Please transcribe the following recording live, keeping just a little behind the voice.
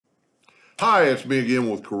Hi, it's me again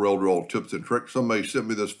with Corel Draw Tips and Tricks. Somebody sent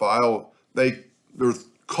me this file. They're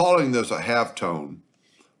calling this a halftone.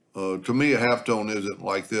 To me, a halftone isn't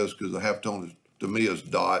like this because a halftone is, to me, is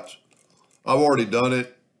dots. I've already done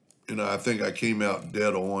it, and I think I came out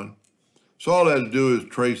dead on. So all I had to do is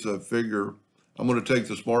trace a figure. I'm going to take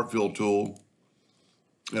the Smart Fill tool,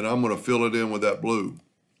 and I'm going to fill it in with that blue.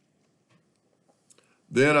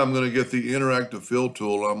 Then I'm going to get the interactive fill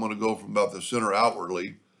tool. I'm going to go from about the center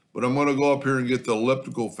outwardly, but I'm going to go up here and get the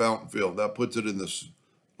elliptical fountain fill. That puts it in this,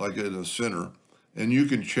 like in the center. And you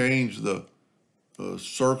can change the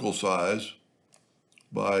circle size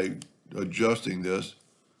by adjusting this.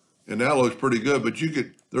 And that looks pretty good, but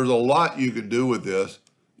there's a lot you could do with this.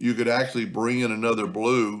 You could actually bring in another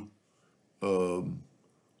blue. Let's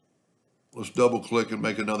double click and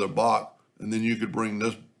make another box. And then you could bring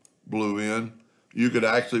this blue in. You could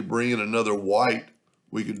actually bring in another white.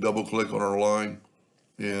 We could double click on our line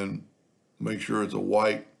and make sure it's a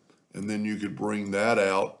white. And then you could bring that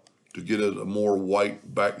out to get a more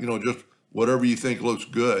white back, just whatever you think looks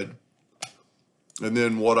good. And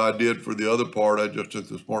then what I did for the other part, I just took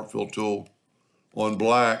the Smart Fill tool on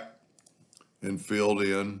black and filled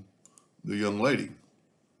in the young lady.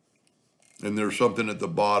 And there's something at the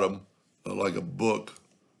bottom, like a book,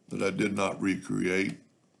 that I did not recreate.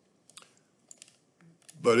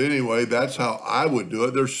 But anyway, that's how I would do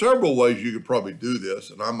it. There's several ways you could probably do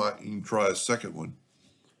this, and I might even try a second one.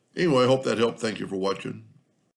 Anyway, I hope that helped. Thank you for watching.